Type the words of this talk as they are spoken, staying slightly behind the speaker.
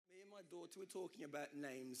daughter, we're talking about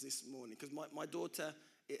names this morning because my daughter,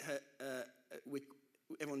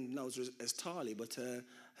 everyone knows her as Tali, but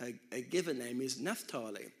her given name is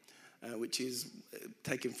Naphtali, which is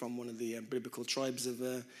taken from one of the biblical tribes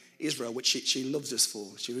of Israel, which she loves us for.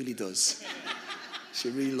 She really does. She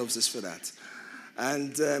really loves us for that.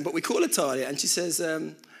 And but we call her Tali, and she says,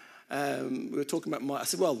 we were talking about I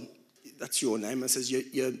said, well, that's your name. I says,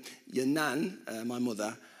 your nan, my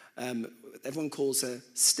mother, everyone calls her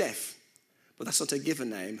Steph, but that's not her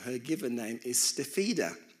given name. Her given name is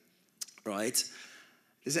Stefida, right?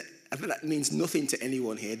 I bet that means nothing to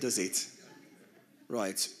anyone here, does it?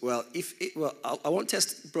 Right. Well, I won't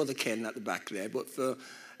test Brother Ken at the back there, but for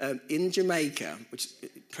in Jamaica,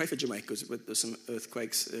 pray for Jamaica because there's some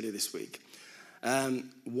earthquakes earlier this week.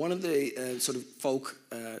 One of the sort of folk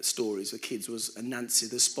stories for kids was Nancy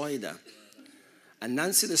the Spider. And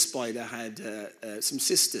Nancy the Spider had some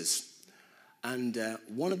sisters. And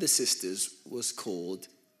one of the sisters was called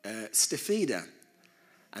Stefida.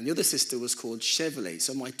 And the other sister was called Chevrolet.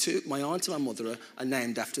 So my aunt and my mother are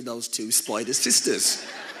named after those two spider sisters.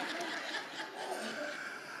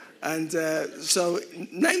 And so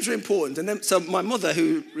names are important. And then, so my mother,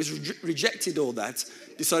 who rejected all that,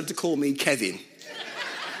 decided to call me Kevin.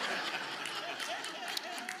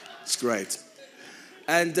 It's great.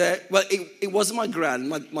 And, well, it wasn't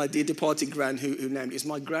my dear departed gran who named it. It's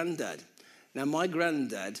my granddad. Now, my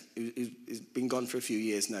granddad, who's been gone for a few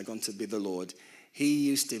years now, gone to be the Lord, he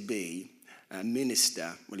used to be a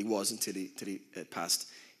minister, well, he was until he passed,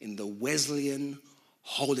 in the Wesleyan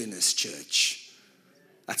Holiness Church.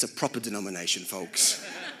 That's a proper denomination, folks.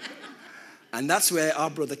 And that's where our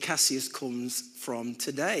brother Cassius comes from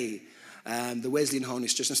today. The Wesleyan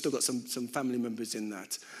Holiness Church, and I've still got some family members in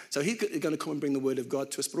that. So he's going to come and bring the word of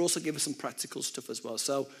God to us, but also give us some practical stuff as well.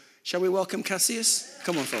 So shall we welcome Cassius?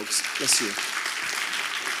 Come on, folks. Bless you.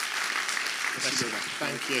 Bless you.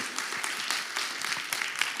 Thank you.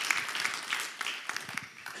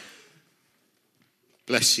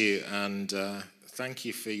 Bless you, and thank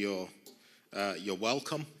you for your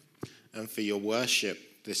welcome and for your worship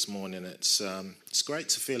this morning. It's great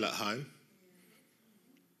to feel at home.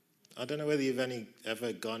 I don't know whether you've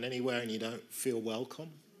ever gone anywhere and you don't feel welcome,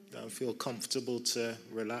 don't feel comfortable to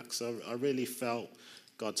relax. I really felt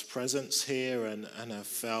God's presence here and I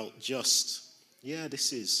felt just, I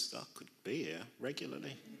could be here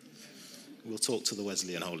regularly. We'll talk to the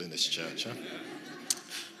Wesleyan Holiness Church,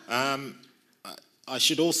 huh? I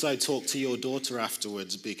should also talk to your daughter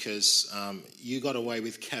afterwards because you got away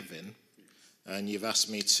with Kevin and you've asked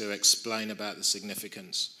me to explain about the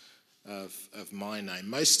significance of my name.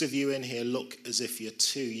 Most of you in here look as if you're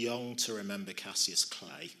too young to remember Cassius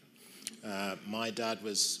Clay. My dad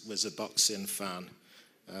was a boxing fan.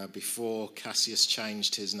 Before Cassius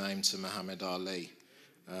changed his name to Muhammad Ali,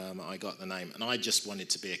 I got the name. And I just wanted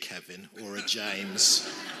to be a Kevin or a James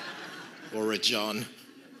or a John.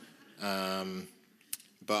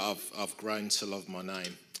 But I've grown to love my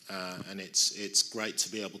name. And it's great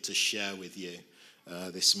to be able to share with you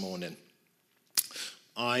this morning.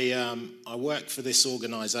 I work for this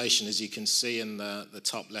organisation, as you can see in the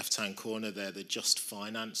top left-hand corner there, the Just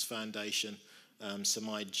Finance Foundation. So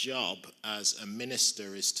my job as a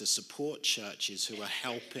minister is to support churches who are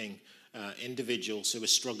helping individuals who are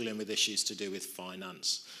struggling with issues to do with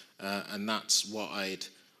finance. And that's what I'd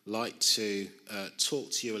like to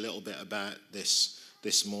talk to you a little bit about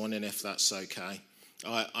this morning, if that's okay.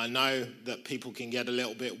 I know that people can get a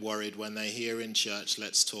little bit worried when they hear in church,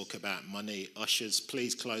 let's talk about money. Ushers,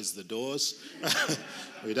 please close the doors.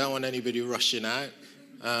 We don't want anybody rushing out.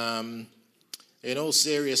 In all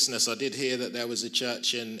seriousness, I did hear that there was a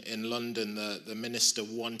church in London, the minister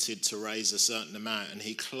wanted to raise a certain amount and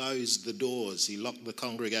he closed the doors. He locked the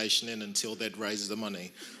congregation in until they'd raised the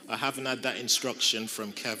money. I haven't had that instruction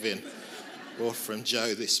from Kevin or from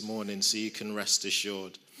Joe this morning, so you can rest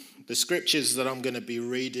assured. The scriptures that I'm going to be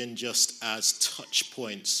reading just as touch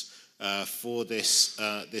points for this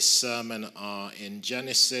sermon are in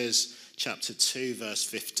Genesis chapter 2 verse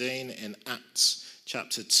 15, in Acts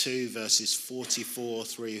chapter 2 verses 44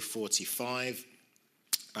 through 45,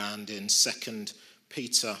 and in 2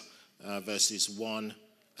 Peter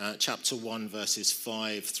chapter 1 verses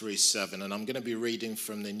 5 through 7. And I'm going to be reading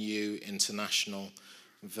from the New International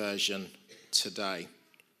Version today.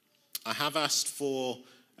 I have asked for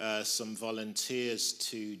some volunteers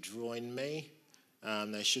to join me.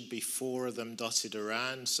 There should be 4 of them dotted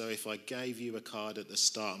around. So if I gave you a card at the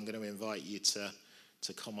start, I'm going to invite you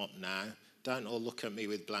to come up now. Don't all look at me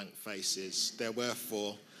with blank faces. There were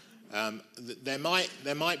 4. They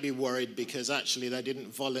might be worried because actually they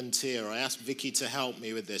didn't volunteer. I asked Vicky to help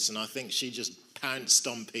me with this, and I think she just pounced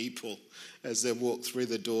on people as they walked through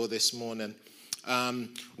the door this morning.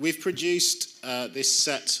 We've produced this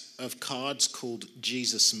set of cards called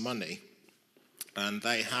Jesus Money, and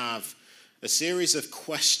they have a series of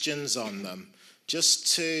questions on them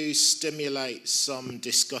just to stimulate some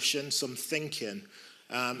discussion, some thinking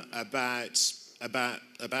about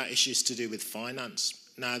issues to do with finance.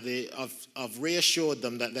 Now, I've reassured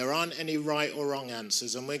them that there aren't any right or wrong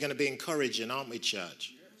answers, and we're going to be encouraging, aren't we,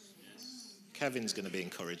 church? Yes. Kevin's going to be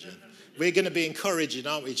encouraging. We're going to be encouraging,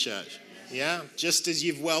 aren't we, church? Yeah? Just as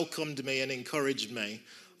you've welcomed me and encouraged me,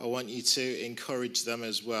 I want you to encourage them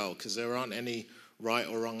as well, because there aren't any right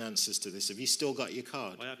or wrong answers to this. Have you still got your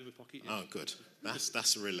card? I have in my pocket. Yeah. Oh, good.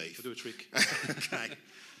 That's a relief. I'll do a trick. Okay.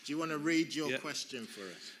 Do you want to read your question for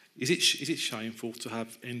us? Is it shameful to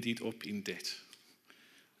have ended up in debt?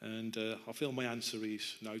 And I feel my answer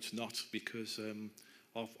is no, it's not, because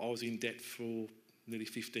I was in debt for nearly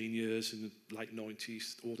 15 years in the late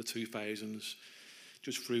 90s, all the 2000s,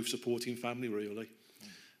 just through supporting family, really.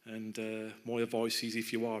 And my advice is,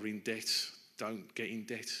 if you are in debt, don't get in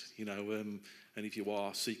debt, and if you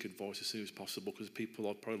are, seek advice as soon as possible, because people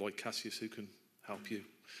are probably like Cassius who can help you.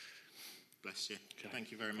 Bless you. Okay. Thank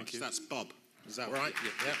you very much. You. That's Bob. Is that right?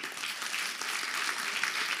 Yeah.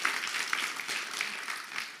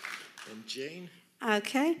 And Jean?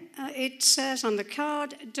 Okay. It says on the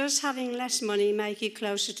card, does having less money make you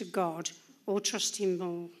closer to God or trust him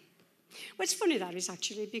more? Well, it's funny that is,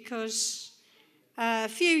 actually, because a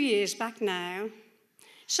few years back now,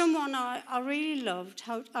 someone I really loved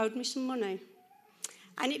owed me some money.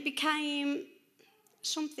 And it became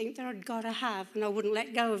something that I'd got to have, and I wouldn't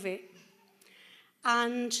let go of it.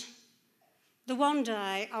 And the one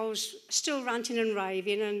day, I was still ranting and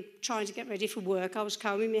raving and trying to get ready for work. I was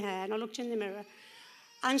combing my hair, and I looked in the mirror.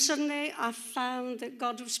 And suddenly, I found that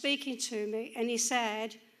God was speaking to me, and he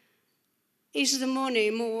said, is the money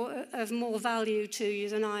of more value to you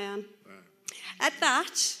than I am? Wow. At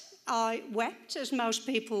that, I wept, as most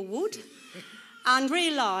people would, and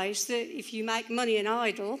realised that if you make money an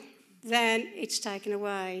idol, then it's taken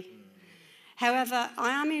away. However, I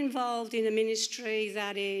am involved in a ministry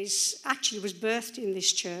that was birthed in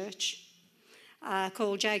this church,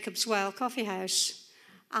 called Jacob's Well Coffee House.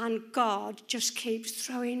 And God just keeps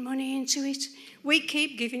throwing money into it. We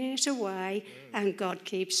keep giving it away, and God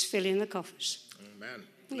keeps filling the coffers. Amen.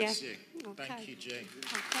 Bless you. Okay. Thank you, Jane.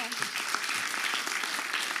 Okay.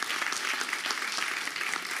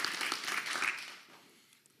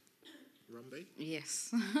 Rumby?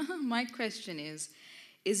 Yes. My question is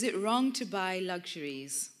it wrong to buy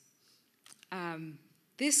luxuries?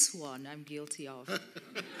 This one I'm guilty of.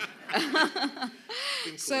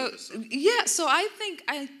 So I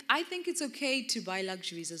think it's okay to buy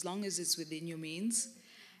luxuries as long as it's within your means.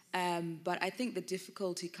 But I think the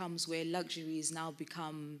difficulty comes where luxuries now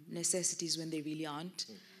become necessities when they really aren't.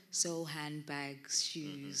 So handbags,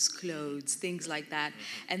 shoes, clothes, things like that.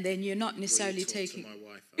 And then you're not necessarily taking... To my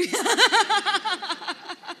wife,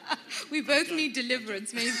 we both need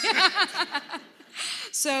deliverance, maybe.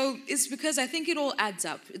 So it's because I think it all adds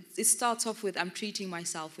up. It starts off with, I'm treating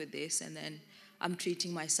myself with this, and then I'm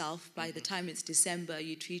treating myself. By the time it's December,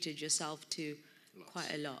 you treated yourself to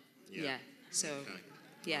quite a lot. Yeah. So, okay.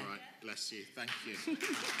 Yeah. All right. Bless you. Thank you.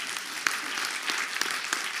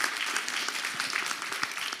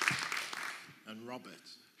 And Robert.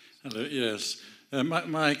 Hello. Yes.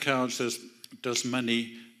 My card says, does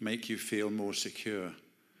money make you feel more secure?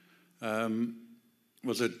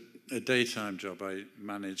 Was a daytime job. I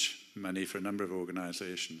manage money for a number of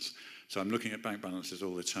organisations, so I'm looking at bank balances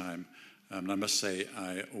all the time. And I must say,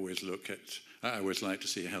 I always like to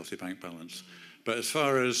see a healthy bank balance. But as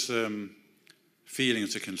far as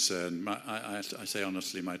feelings are concerned, I say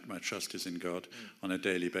honestly, my trust is in God on a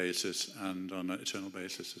daily basis and on an eternal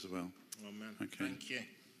basis as well. Amen. Okay. Thank you.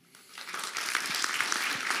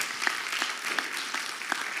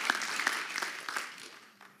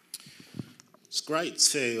 It's great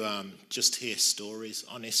to just hear stories,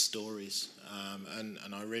 honest stories, and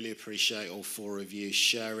I really appreciate all four of you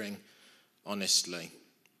sharing honestly.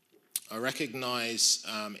 I recognise,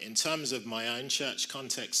 in terms of my own church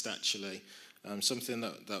context, actually, something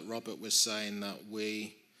that Robert was saying, that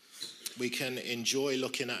we can enjoy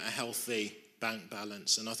looking at a healthy bank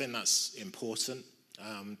balance, and I think that's important.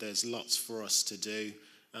 There's lots for us to do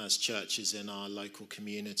as churches in our local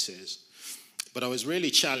communities. But I was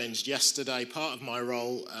really challenged yesterday. Part of my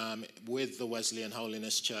role with the Wesleyan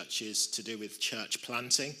Holiness Church is to do with church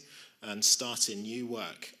planting and starting new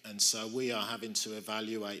work. And so we are having to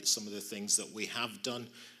evaluate some of the things that we have done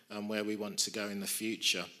and where we want to go in the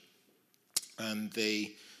future. And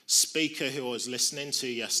the speaker who I was listening to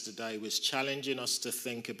yesterday was challenging us to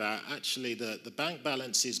think about, actually, the bank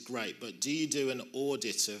balance is great, but do you do an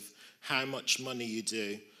audit of how much money you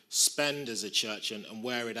do spend as a church and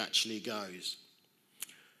where it actually goes?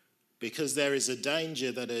 Because there is a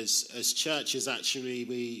danger that as churches, actually,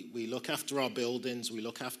 we look after our buildings, we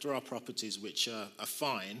look after our properties, which are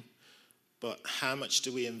fine, but how much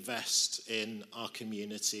do we invest in our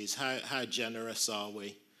communities? How generous are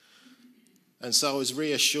we? And so I was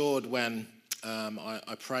reassured when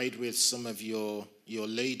I prayed with some of your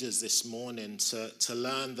leaders this morning to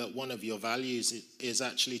learn that one of your values is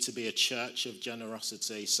actually to be a church of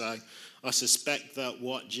generosity. So I suspect that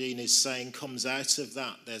what Jean is saying comes out of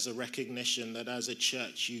that. There's a recognition that as a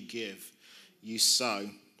church you give, you sow,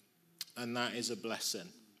 and that is a blessing.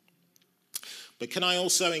 But can I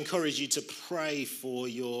also encourage you to pray for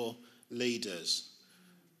your leaders?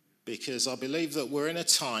 Because I believe that we're in a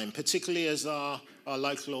time, particularly as our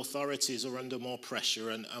local authorities are under more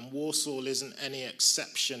pressure, and Walsall isn't any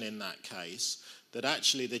exception in that case, that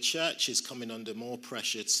actually the church is coming under more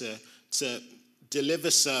pressure to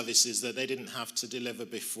deliver services that they didn't have to deliver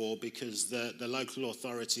before because the local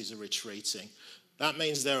authorities are retreating. That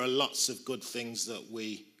means there are lots of good things that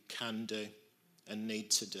we can do and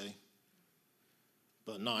need to do,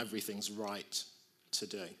 but not everything's right to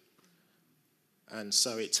do. And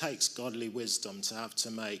so it takes godly wisdom to have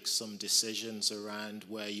to make some decisions around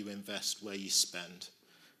where you invest, where you spend.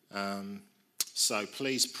 So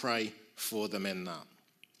please pray for them in that.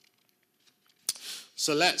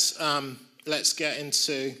 So let's get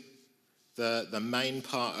into the main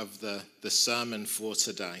part of the sermon for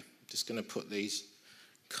today. I'm just going to put these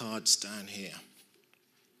cards down here.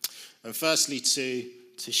 And firstly,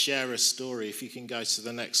 to share a story, if you can go to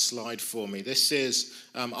the next slide for me. This is,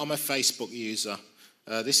 I'm a Facebook user.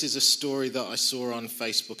 This is a story that I saw on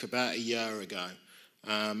Facebook about a year ago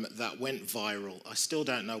that went viral. I still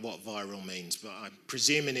don't know what viral means, but I'm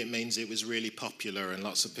presuming it means it was really popular and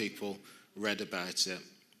lots of people read about it.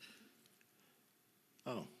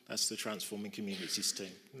 Oh, that's the Transforming Communities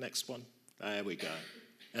team. Next one. There we go.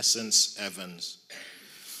 Essence Evans.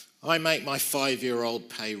 I make my 5-year-old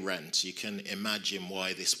pay rent. You can imagine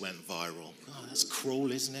why this went viral. Oh, that's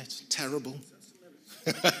cruel, isn't it? Terrible.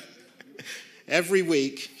 Every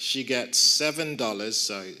week she gets $7,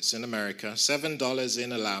 so it's in America, $7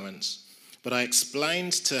 in allowance. But I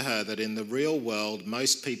explained to her that in the real world,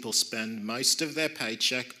 most people spend most of their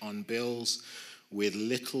paycheck on bills with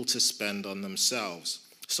little to spend on themselves.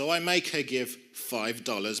 So I make her give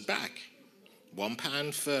 $5 back.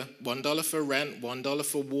 £1 for $1 for rent, $1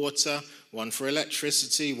 for water, $1 for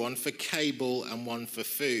electricity, $1 for cable, and $1 for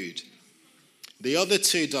food. The other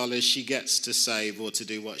 $2 she gets to save or to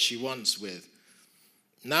do what she wants with.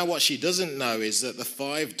 Now what she doesn't know is that the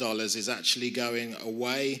 $5 is actually going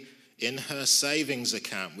away in her savings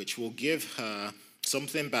account, which will give her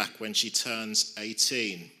something back when she turns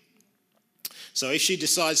 18. So if she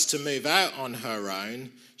decides to move out on her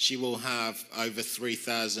own, she will have over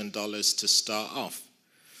 $3,000 to start off.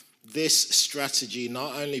 This strategy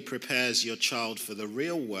not only prepares your child for the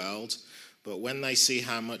real world, but when they see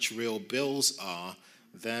how much real bills are,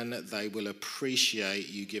 then they will appreciate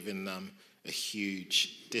you giving them a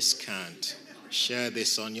huge discount. Share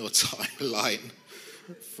this on your timeline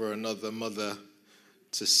for another mother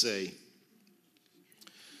to see.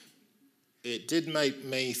 It did make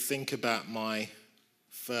me think about my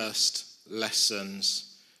first lessons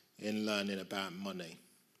in learning about money.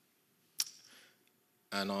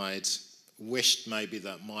 And I'd wished maybe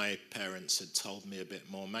that my parents had told me a bit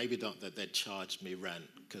more. Maybe not that they'd charged me rent,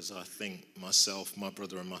 because I think myself, my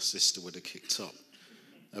brother and my sister would have kicked up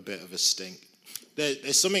a bit of a stink.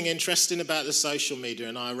 There's something interesting about the social media,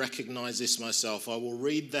 and I recognise this myself. I will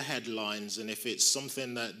read the headlines, and if it's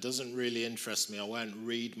something that doesn't really interest me, I won't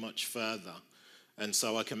read much further. And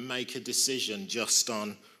so I can make a decision just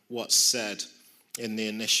on what's said in the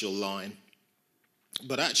initial line.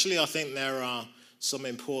 But actually, I think there are some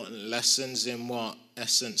important lessons in what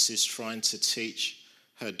Essence is trying to teach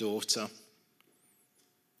her daughter.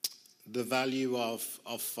 The value of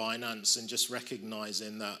finance, and just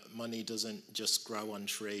recognizing that money doesn't just grow on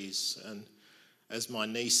trees. And as my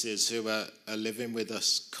nieces who are living with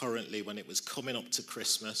us currently, when it was coming up to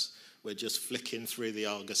Christmas, we're just flicking through the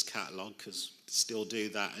Argos catalogue, because still do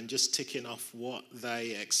that, and just ticking off what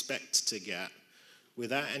they expect to get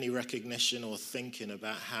without any recognition or thinking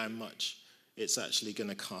about how much it's actually going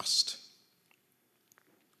to cost.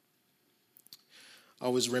 I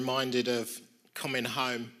was reminded of coming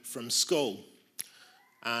home from school,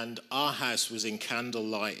 and our house was in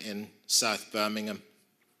Candlelight in South Birmingham,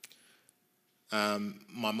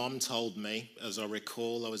 My mum told me, as I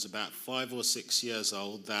recall, I was about 5 or 6 years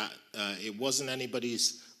old, that it wasn't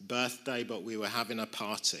anybody's birthday, but we were having a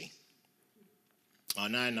party. I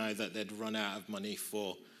now know that they'd run out of money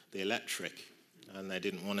for the electric, and they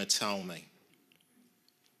didn't want to tell me.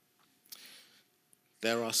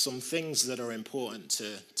 There are some things that are important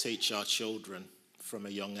to teach our children from a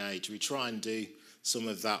young age. We try and do some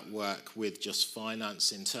of that work with just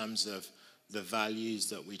finance in terms of the values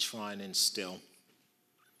that we try and instill.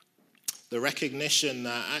 The recognition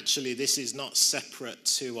that actually this is not separate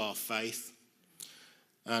to our faith.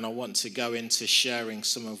 And I want to go into sharing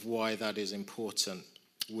some of why that is important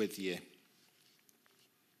with you.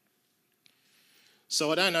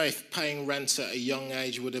 So I don't know if paying rent at a young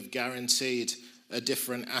age would have guaranteed a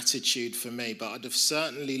different attitude for me, but I'd have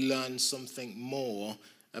certainly learned something more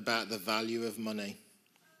about the value of money.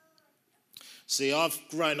 See, I've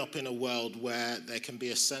grown up in a world where there can be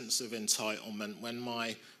a sense of entitlement. When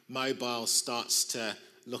my mobile starts to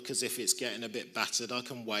look as if it's getting a bit battered, I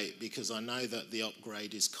can wait because I know that the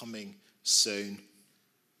upgrade is coming soon.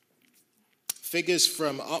 Figures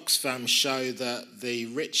from Oxfam show that the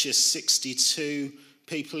richest 62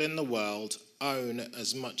 people in the world own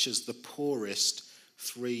as much as the poorest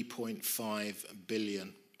 3.5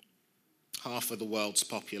 billion, half of the world's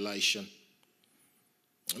population.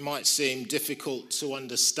 It might seem difficult to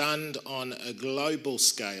understand on a global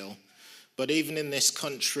scale, but even in this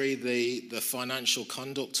country, the Financial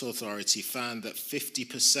Conduct Authority found that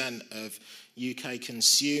 50% of UK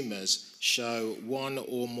consumers show one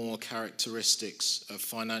or more characteristics of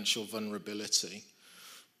financial vulnerability.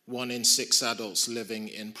 1 in 6 adults living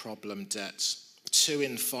in problem debts. 2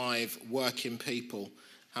 in 5 working people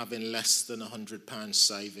having less than £100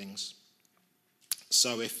 savings.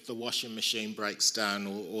 So if the washing machine breaks down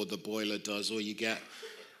or the boiler does, or you get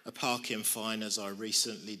a parking fine, as I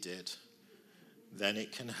recently did, then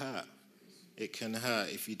it can hurt. It can hurt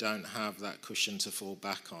if you don't have that cushion to fall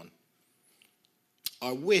back on.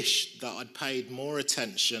 I wish that I'd paid more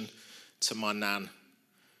attention to my nan.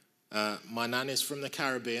 My nan is from the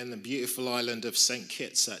Caribbean, the beautiful island of St.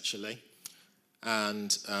 Kitts, actually.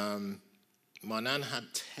 And my nan had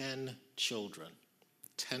 10 children.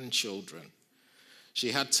 10 children.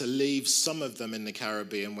 She had to leave some of them in the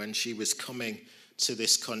Caribbean when she was coming to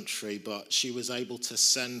this country, but she was able to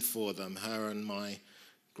send for them, her and my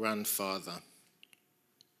grandfather.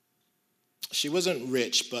 She wasn't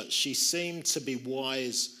rich, but she seemed to be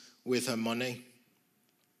wise with her money.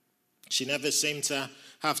 She never seemed to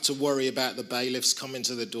have to worry about the bailiffs coming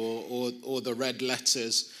to the door or the red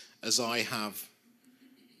letters as I have,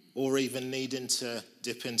 or even needing to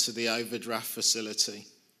dip into the overdraft facility.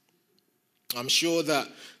 I'm sure that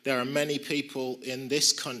there are many people in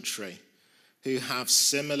this country who have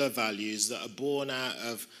similar values that are born out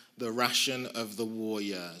of the ration of the war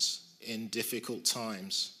years in difficult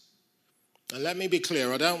times. And let me be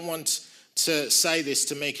clear, I don't want to say this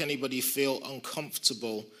to make anybody feel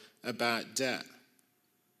uncomfortable about debt.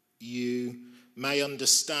 You may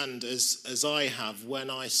understand, as I have, when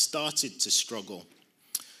I started to struggle,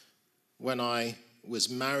 when I was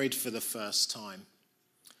married for the first time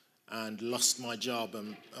and lost my job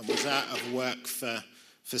and was out of work for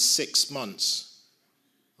 6 months,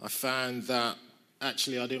 I found that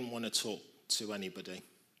actually I didn't want to talk to anybody.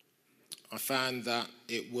 I found that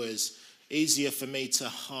it was easier for me to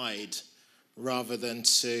hide rather than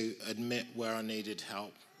to admit where I needed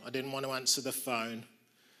help. I didn't want to answer the phone.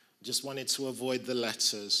 I just wanted to avoid the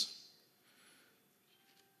letters.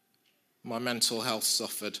 My mental health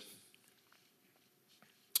suffered.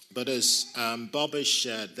 But as Bob has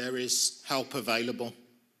shared, there is help available.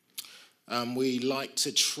 We like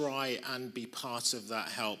to try and be part of that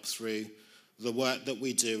help through the work that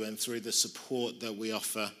we do and through the support that we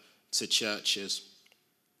offer to churches.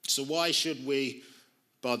 So why should we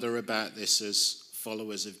bother about this as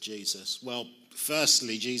followers of Jesus? Well,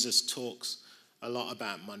 firstly, Jesus talks a lot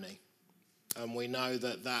about money. And we know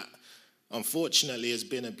that unfortunately has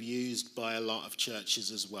been abused by a lot of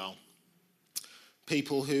churches as well.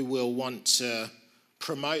 People who will want to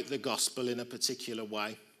promote the gospel in a particular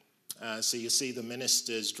way. So you see the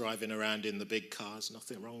ministers driving around in the big cars.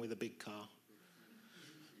 Nothing wrong with a big car.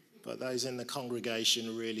 But those in the congregation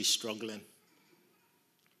are really struggling.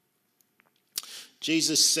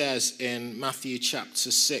 Jesus says in Matthew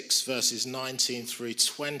chapter 6, verses 19 through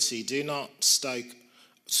 20, do not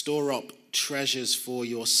store up treasures for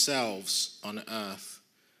yourselves on earth,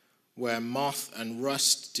 where moth and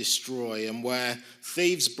rust destroy and where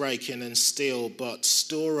thieves break in and steal, but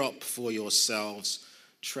store up for yourselves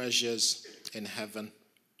treasures in heaven.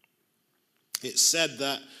 It's said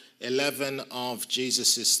that 11 of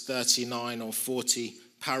Jesus' 39 or 40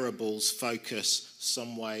 parables focus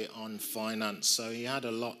some way on finance. So he had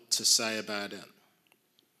a lot to say about it.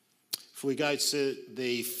 If we go to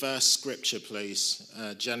the first scripture, please,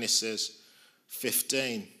 Genesis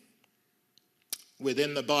 15.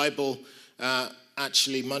 Within the Bible,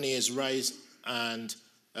 actually money is raised and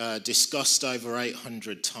discussed over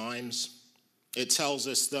 800 times. It tells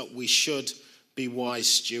us that we should be wise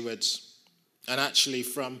stewards. And actually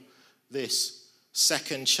from this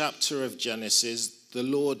second chapter of Genesis, the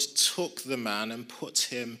Lord took the man and put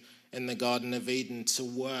him in the Garden of Eden to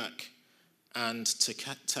work and to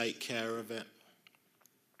take care of it.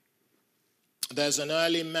 There's an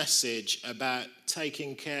early message about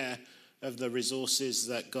taking care of the resources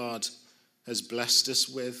that God has blessed us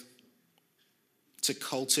with, to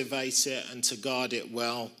cultivate it and to guard it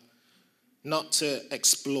well, not to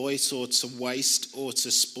exploit or to waste or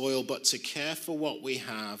to spoil, but to care for what we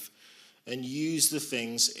have and use the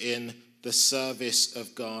things in the service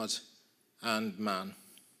of God and man.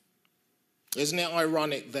 Isn't it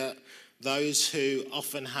ironic that those who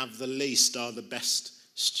often have the least are the best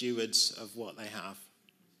stewards of what they have?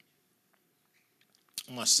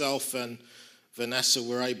 Myself and Vanessa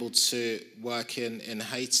were able to work in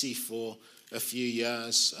Haiti for a few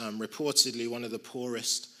years, reportedly one of the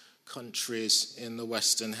poorest countries in the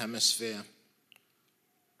Western Hemisphere.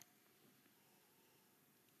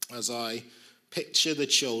 As I picture the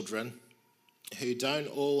children who don't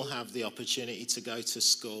all have the opportunity to go to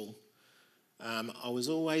school, I was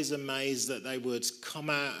always amazed that they would come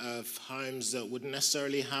out of homes that wouldn't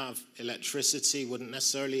necessarily have electricity, wouldn't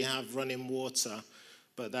necessarily have running water,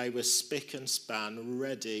 but they were spick and span,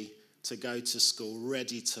 ready to go to school,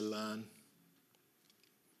 ready to learn.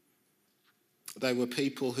 They were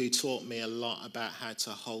people who taught me a lot about how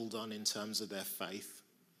to hold on in terms of their faith,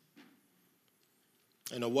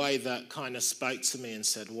 in a way that kind of spoke to me and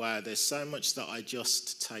said, wow, there's so much that I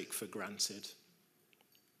just take for granted.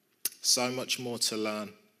 So much more to learn.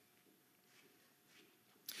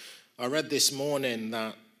 I read this morning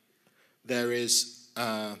that there is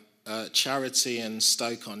a charity in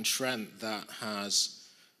Stoke-on-Trent that has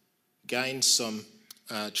gained some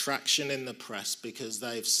traction in the press because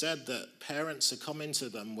they've said that parents are coming to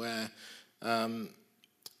them where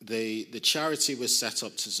the charity was set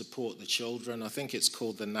up to support the children. I think it's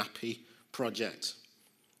called the Nappy Project.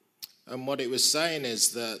 And what it was saying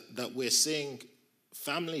is that we're seeing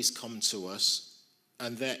families come to us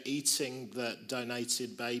and they're eating the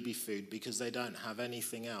donated baby food because they don't have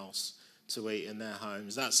anything else to eat in their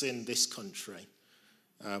homes. That's in this country.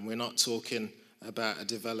 We're not talking about a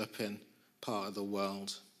developing part of the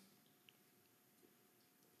world.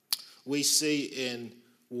 We see in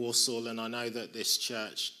Warsaw, and I know that this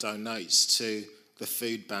church donates to the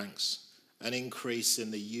food banks, an increase in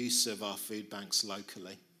the use of our food banks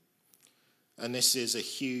locally. And this is a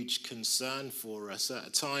huge concern for us at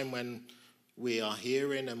a time when we are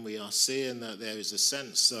hearing and we are seeing that there is a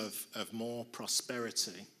sense of more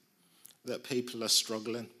prosperity, that people are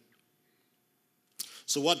struggling.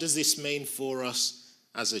 So what does this mean for us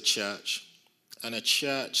as a church? And a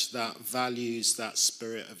church that values that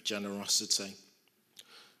spirit of generosity.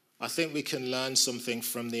 I think we can learn something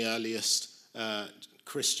from the earliest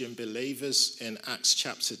Christian believers in Acts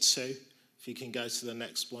chapter 2. If you can go to the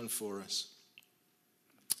next one for us.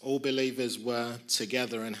 All believers were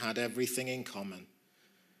together and had everything in common.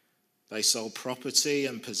 They sold property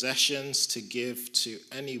and possessions to give to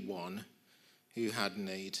anyone who had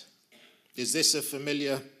need. Is this a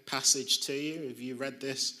familiar passage to you? Have you read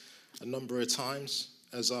this a number of times,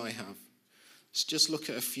 as I have? Let's just look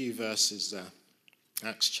at a few verses there.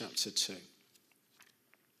 Acts chapter 2.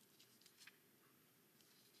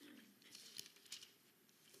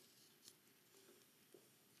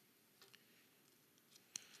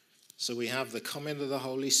 So we have the coming of the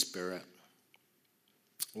Holy Spirit.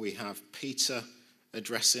 We have Peter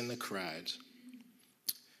addressing the crowd.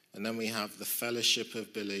 And then we have the fellowship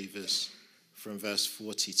of believers from verse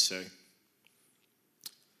 42.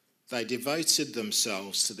 They devoted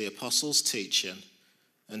themselves to the apostles' teaching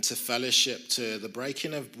and to fellowship, to the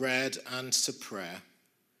breaking of bread and to prayer.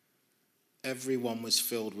 Everyone was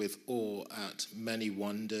filled with awe at many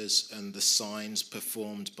wonders and the signs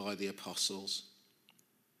performed by the apostles.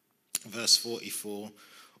 Verse 44,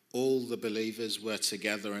 all the believers were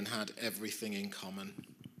together and had everything in common.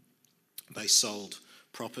 They sold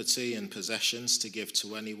property and possessions to give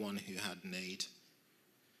to anyone who had need.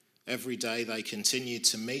 Every day they continued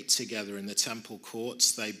to meet together in the temple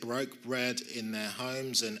courts. They broke bread in their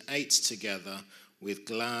homes and ate together with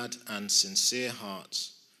glad and sincere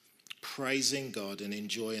hearts, praising God and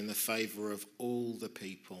enjoying the favor of all the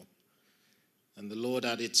people. And the Lord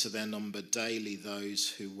added to their number daily those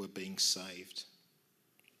who were being saved.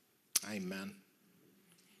 Amen.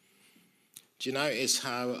 Do you notice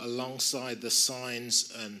how alongside the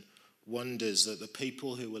signs and wonders that the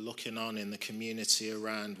people who were looking on in the community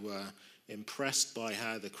around were impressed by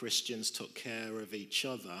how the Christians took care of each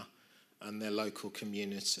other and their local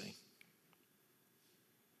community?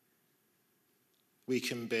 We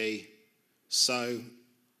can be so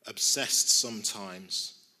obsessed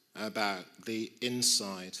sometimes about the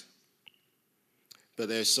inside, but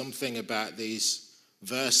there's something about these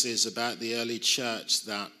verses about the early church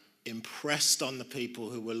that impressed on the people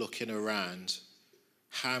who were looking around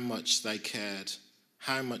how much they cared,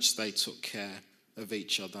 how much they took care of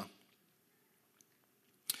each other.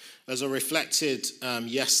 As I reflected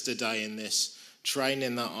yesterday in this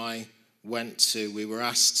training that I went to, we were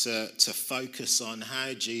asked to focus on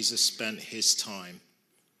how Jesus spent his time.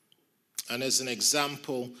 And as an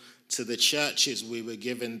example to the churches, we were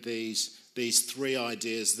given these three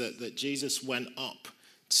ideas that Jesus went up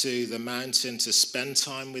to the mountain to spend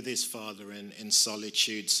time with his Father in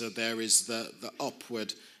solitude. So there is the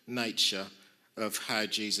upward nature of how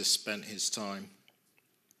Jesus spent his time.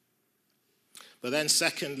 But then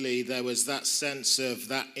secondly, there was that sense of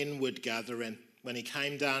that inward gathering when he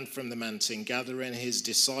came down from the mountain, gathering his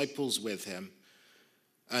disciples with him.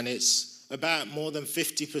 And it's about more than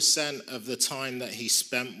 50% of the time that he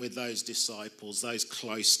spent with those disciples, those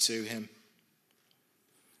close to him.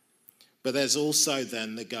 But there's also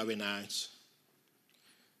then the going out.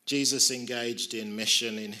 Jesus engaged in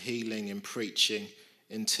mission, in healing, in preaching,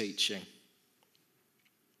 in teaching.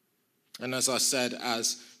 And as I said,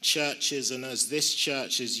 as churches and as this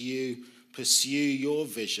church, as you pursue your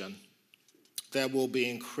vision, there will be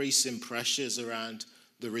increasing pressures around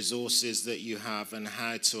the resources that you have and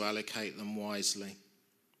how to allocate them wisely.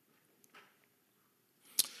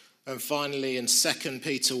 And finally, in 2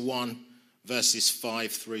 Peter 1, verses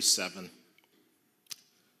 5 through 7,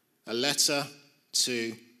 a letter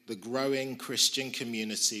to the growing Christian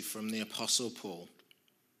community from the Apostle Paul.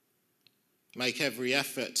 Make every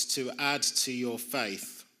effort to add to your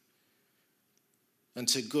faith, and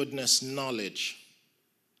to goodness knowledge,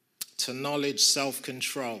 to knowledge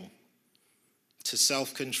self-control, to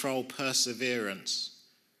self-control perseverance,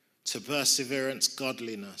 to perseverance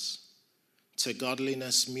godliness, to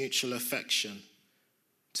godliness mutual affection,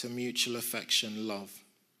 to mutual affection love.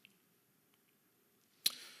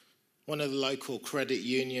 One of the local credit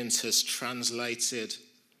unions has translated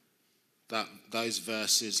those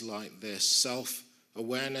verses like this.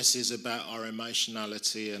 Self-awareness is about our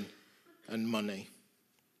emotionality and money.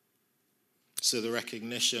 So the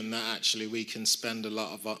recognition that actually we can spend a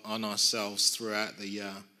lot on ourselves throughout the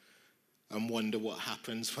year and wonder what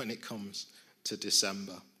happens when it comes to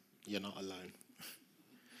December. You're not alone.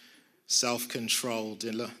 Self-control,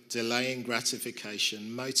 delaying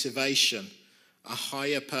gratification, motivation, a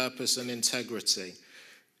higher purpose and integrity,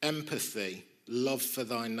 empathy, love for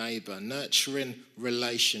thy neighbour, nurturing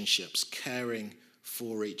relationships, caring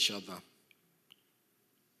for each other.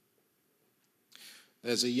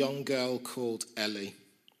 There's a young girl called Ellie.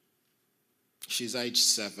 She's age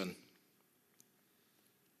 7.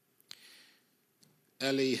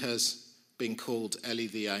 Ellie has been called Ellie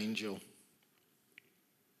the Angel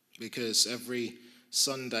because every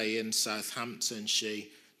Sunday in Southampton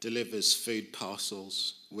she delivers food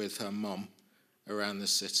parcels with her mum around the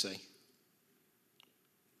city.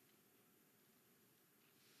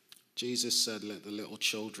 Jesus said, "Let the little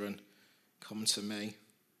children come to me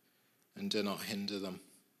and do not hinder them.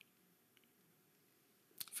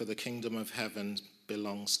 For the kingdom of heaven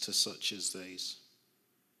belongs to such as these."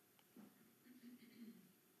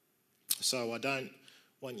 So I don't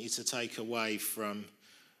want you to take away from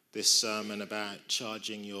this sermon about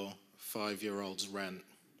charging your 5-year-old's rent.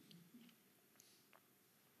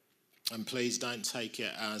 And please don't take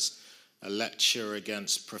it as a lecture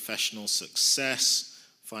against professional success,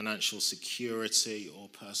 financial security, or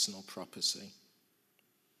personal property.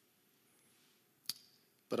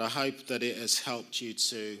 But I hope that it has helped you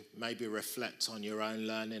to maybe reflect on your own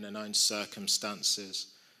learning and own circumstances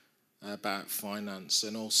about finance,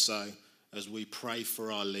 and also as we pray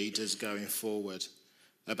for our leaders going forward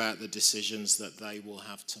about the decisions that they will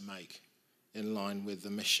have to make in line with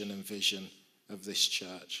the mission and vision of this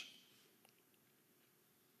church.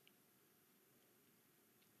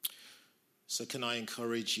 So can I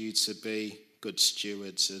encourage you to be good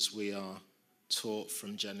stewards as we are taught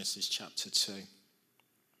from Genesis chapter 2?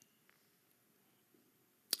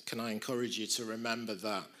 Can I encourage you to remember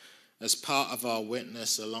that as part of our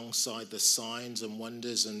witness, alongside the signs and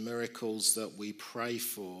wonders and miracles that we pray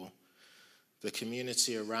for, the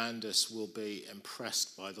community around us will be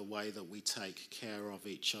impressed by the way that we take care of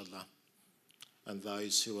each other and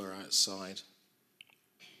those who are outside.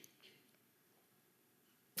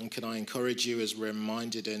 And can I encourage you, as we're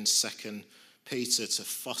reminded in 2 Peter, to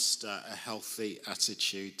foster a healthy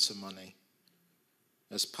attitude to money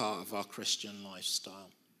as part of our Christian lifestyle.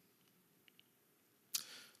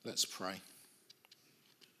 Let's pray.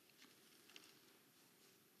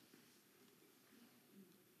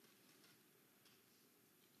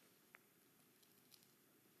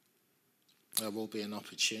 There will be an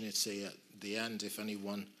opportunity at the end if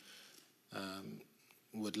anyone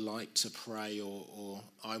would like to pray, or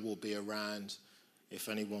I will be around if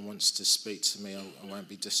anyone wants to speak to me. I won't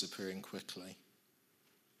be disappearing quickly.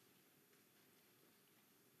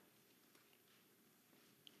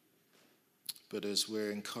 But as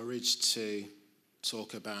we're encouraged to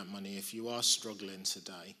talk about money, if you are struggling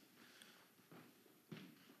today,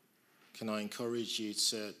 can I encourage you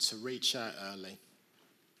to reach out early?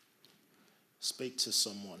 Speak to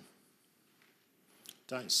someone.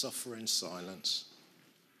 Don't suffer in silence.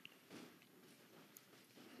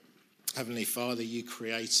 Heavenly Father, you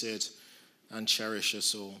created and cherish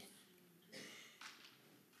us all.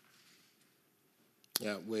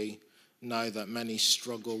 Yet we know that many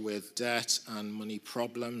struggle with debt and money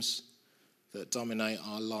problems that dominate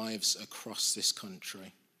our lives across this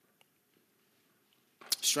country.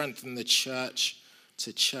 Strengthen the church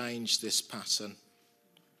to change this pattern,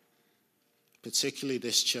 particularly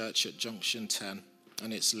this church at Junction 10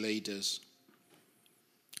 and its leaders.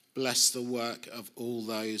 Bless the work of all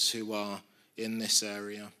those who are in this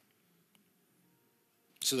area,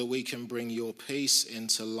 so that we can bring your peace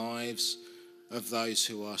into lives of those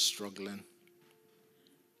who are struggling.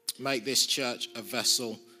 Make this church a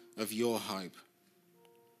vessel of your hope.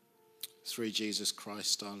 Through Jesus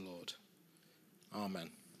Christ our Lord. Amen.